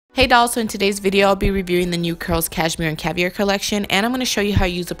Hey dolls, so in today's video I'll be reviewing the new Curls Cashmere and Caviar collection, and I'm going to show you how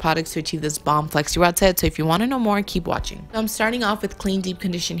you use the products to achieve this bomb flexi rod set. So if you want to know more, keep watching. So I'm starting off with clean deep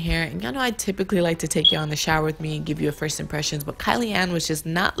conditioned hair, and y'all know I typically like to take you on the shower with me and give you a first impressions, but Kylie Ann was just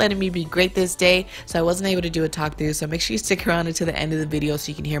not letting me be great this day, so I wasn't able to do a talk through. So make sure you stick around until the end of the video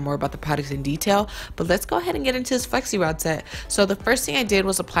so you can hear more about the products in detail. But let's go ahead and get into this flexi rod set. So the first thing I did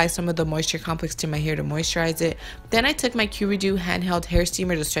was apply some of the moisture complex to my hair to moisturize it. Then I took my Q-Redo handheld hair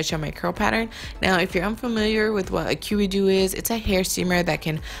steamer to stretch out my curl pattern. Now, if you're unfamiliar with what a Q-Redo is, it's a hair steamer that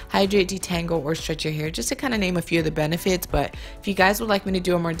can hydrate, detangle, or stretch your hair, just to kind of name a few of the benefits. But if you guys would like me to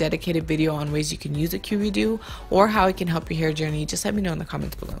do a more dedicated video on ways you can use a Q-Redo or how it can help your hair journey, just let me know in the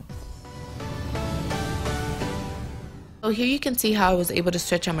comments below. So here you can see how I was able to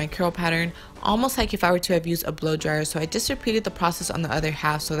stretch out my curl pattern, almost like if I were to have used a blow dryer. So I just repeated the process on the other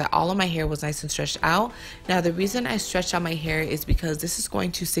half so that all of my hair was nice and stretched out. Now the reason I stretched out my hair is because this is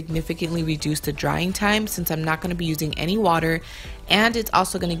going to significantly reduce the drying time, since I'm not going to be using any water, and it's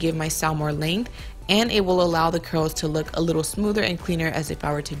also going to give my style more length, and it will allow the curls to look a little smoother and cleaner as if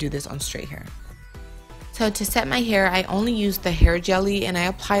I were to do this on straight hair. So to set my hair, I only used the hair jelly, and I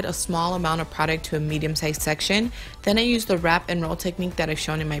applied a small amount of product to a medium-sized section. Then I used the wrap and roll technique that I've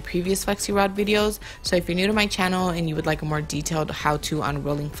shown in my previous flexi rod videos. So if you're new to my channel and you would like a more detailed how-to on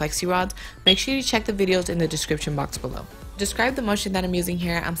rolling flexi rods, make sure you check the videos in the description box below. To describe the motion that I'm using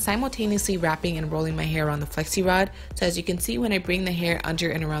here, I'm simultaneously wrapping and rolling my hair around the flexi rod. So as you can see, when I bring the hair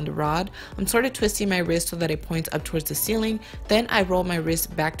under and around the rod, I'm sort of twisting my wrist so that it points up towards the ceiling. Then I roll my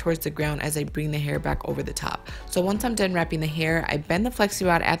wrist back towards the ground as I bring the hair back over the top. So once I'm done wrapping the hair, I bend the flexi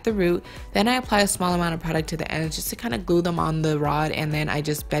rod at the root. Then I apply a small amount of product to the ends just to kind of glue them on the rod, and then I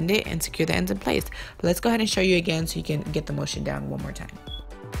just bend it and secure the ends in place. But let's go ahead and show you again so you can get the motion down one more time.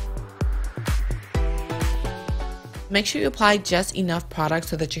 Make sure you apply just enough product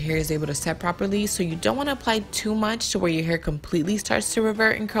so that your hair is able to set properly. So you don't want to apply too much to where your hair completely starts to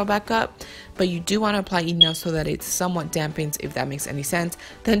revert and curl back up, but you do want to apply enough so that it somewhat dampens, if that makes any sense.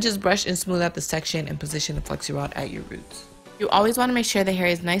 Then just brush and smooth out the section and position the flexi rod at your roots. You always want to make sure the hair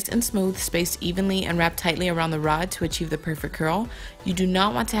is nice and smooth, spaced evenly, and wrapped tightly around the rod to achieve the perfect curl. You do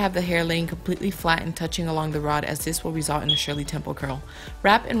not want to have the hair laying completely flat and touching along the rod, as this will result in a Shirley Temple curl.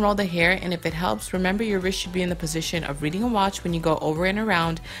 Wrap and roll the hair, and if it helps, remember your wrist should be in the position of reading a watch when you go over and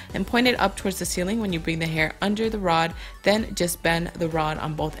around, and point it up towards the ceiling when you bring the hair under the rod. Then just bend the rod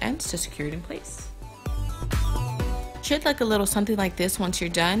on both ends to secure it in place. Should look a little something like this once you're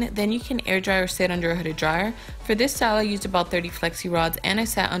done. Then you can air dry or sit under a hooded dryer. For this style, I used about 30 flexi rods, and I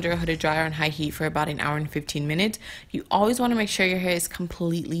sat under a hooded dryer on high heat for about an hour and 15 minutes. You always want to make sure your hair is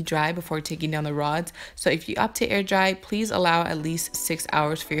completely dry before taking down the rods. So if you opt to air dry, please allow at least 6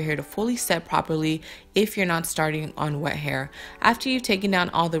 hours for your hair to fully set properly if you're not starting on wet hair. After you've taken down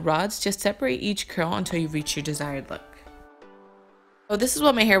all the rods, just separate each curl until you reach your desired look. So this is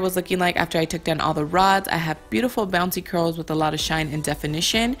what my hair was looking like after I took down all the rods. I have beautiful bouncy curls with a lot of shine and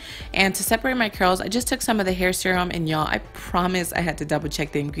definition. And to separate my curls, I just took some of the hair serum, and y'all, I promise I had to double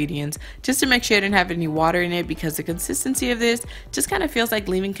check the ingredients just to make sure I didn't have any water in it, because the consistency of this just kind of feels like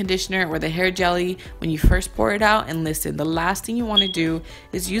leave-in conditioner or the hair jelly when you first pour it out. And listen, the last thing you want to do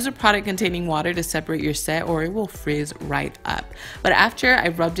is use a product containing water to separate your set, or it will frizz right up. But after I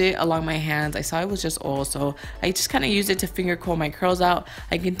rubbed it along my hands, I saw it was just oil, so I just kind of used it to finger comb my curls out.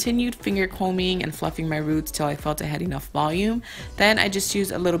 I continued finger combing and fluffing my roots till I felt I had enough volume. Then I just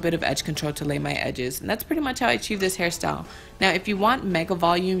used a little bit of edge control to lay my edges, and that's pretty much how I achieved this hairstyle. Now if you want mega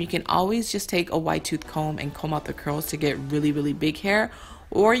volume, you can always just take a wide tooth comb and comb out the curls to get really big hair,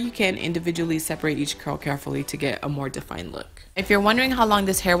 or you can individually separate each curl carefully to get a more defined look. If you're wondering how long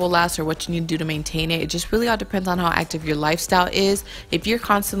this hair will last or what you need to do to maintain it, it just really all depends on how active your lifestyle is. If you're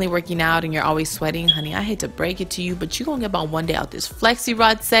constantly working out and you're always sweating, honey, I hate to break it to you, but you're gonna get about one day out this flexi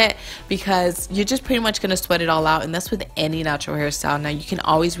rod set, because you're just pretty much gonna sweat it all out. And that's with any natural hairstyle. Now you can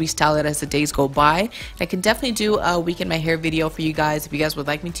always restyle it as the days go by. I can definitely do a week in my hair video for you guys if you guys would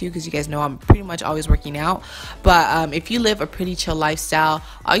like me to, because you guys know I'm pretty much always working out. But if you live a pretty chill lifestyle,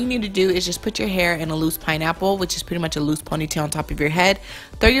 all you need to do is just put your hair in a loose pineapple, which is pretty much a loose ponytail on top of your head.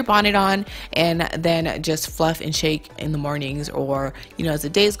 Throw your bonnet on, and then just fluff and shake in the mornings, or as the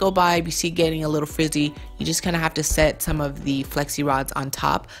days go by, if you see it getting a little frizzy, you just kind of have to set some of the flexi rods on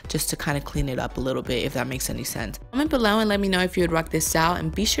top just to kind of clean it up a little bit, if that makes any sense. Comment below and let me know if you would rock this style,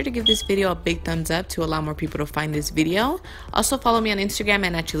 and be sure to give this video a big thumbs up to allow more people to find this video. Also follow me on Instagram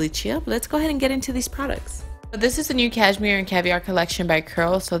at @naturallychill. Let's go ahead and get into these products. This is the new Cashmere and Caviar collection by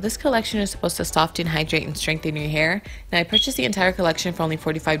Curls. So this collection is supposed to soften, hydrate, and strengthen your hair. Now I purchased the entire collection for only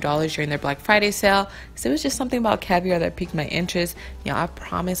 $45 during their Black Friday sale. So it was just something about caviar that piqued my interest. You know, I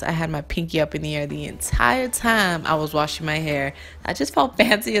promise I had my pinky up in the air the entire time I was washing my hair. I just felt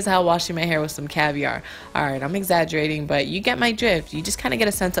fancy as hell washing my hair with some caviar. Alright, I'm exaggerating, but you get my drift. You just kind of get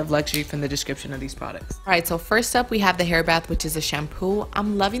a sense of luxury from the description of these products. Alright, so first up we have the hair bath, which is a shampoo.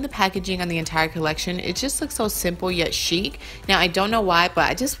 I'm loving the packaging on the entire collection. It just looks so simple yet chic. Now I don't know why, but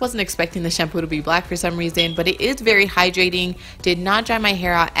I just wasn't expecting the shampoo to be black for some reason, but it is very hydrating, did not dry my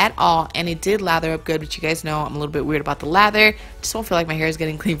hair out at all, and it did lather up good, which you guys know I'm a little bit weird about the lather. Just don't feel like my hair is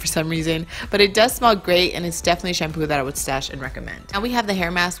getting clean for some reason, but it does smell great, and it's definitely a shampoo that I would stash and recommend. Now we have the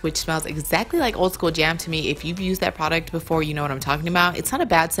hair mask, which smells exactly like Old School Jam to me. If you've used that product before, you know what I'm talking about. It's not a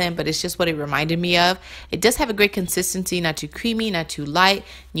bad scent, but it's just what it reminded me of. It does have a great consistency, not too creamy, not too light.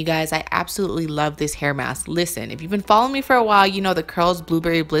 You guys, I absolutely love this hair mask. Listen, if you've been following me for a while, you know the Curls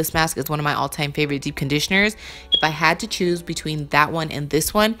Blueberry Bliss Mask is one of my all-time favorite deep conditioners. If I had to choose between that one and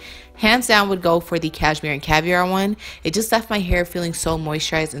this one, hands down would go for the Cashmere and Caviar one. It just left my hair feeling so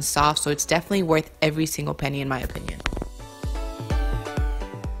moisturized and soft, so it's definitely worth every single penny in my opinion.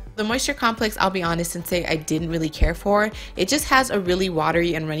 The moisture complex, I'll be honest and say I didn't really care for. It just has a really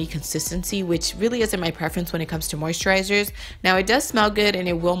watery and runny consistency, which really isn't my preference when it comes to moisturizers. Now it does smell good and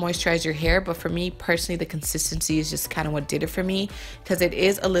it will moisturize your hair, but for me personally the consistency is just kind of what did it for me, because it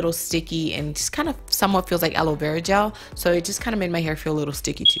is a little sticky and just kind of somewhat feels like aloe vera gel, so it just kind of made my hair feel a little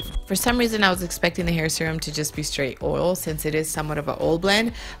sticky too. For some reason I was expecting the hair serum to just be straight oil since it is somewhat of an oil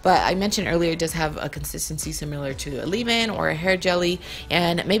blend, but I mentioned earlier it does have a consistency similar to a leave-in or a hair jelly,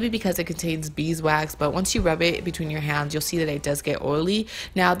 and maybe because it contains beeswax, but once you rub it between your hands you'll see that it does get oily.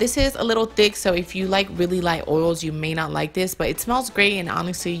 Now this is a little thick, so if you like really light oils you may not like this, but it smells great, and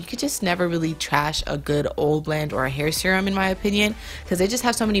honestly you could just never really trash a good oil blend or a hair serum in my opinion, because they just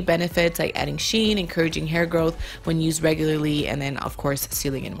have so many benefits like adding sheen, encouraging hair growth when used regularly, and then of course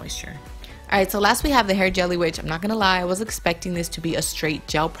sealing in moisture. Alright, so last we have the hair jelly, which I'm not gonna lie, I was expecting this to be a straight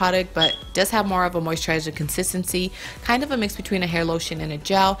gel product, but does have more of a moisturizer consistency, kind of a mix between a hair lotion and a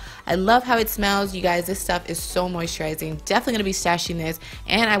gel. I love how it smells, you guys. This stuff is so moisturizing. Definitely gonna be stashing this,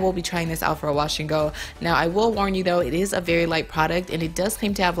 and I will be trying this out for a wash and go. Now I will warn you though, it is a very light product and it does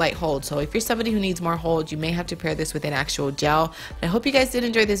claim to have light hold, so if you're somebody who needs more hold, you may have to pair this with an actual gel. But I hope you guys did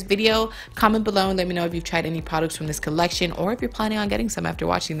enjoy this video. Comment below and let me know if you've tried any products from this collection, or if you're planning on getting some after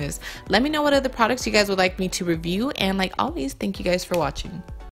watching this. Let me know what other products you guys would like me to review, and like always, thank you guys for watching.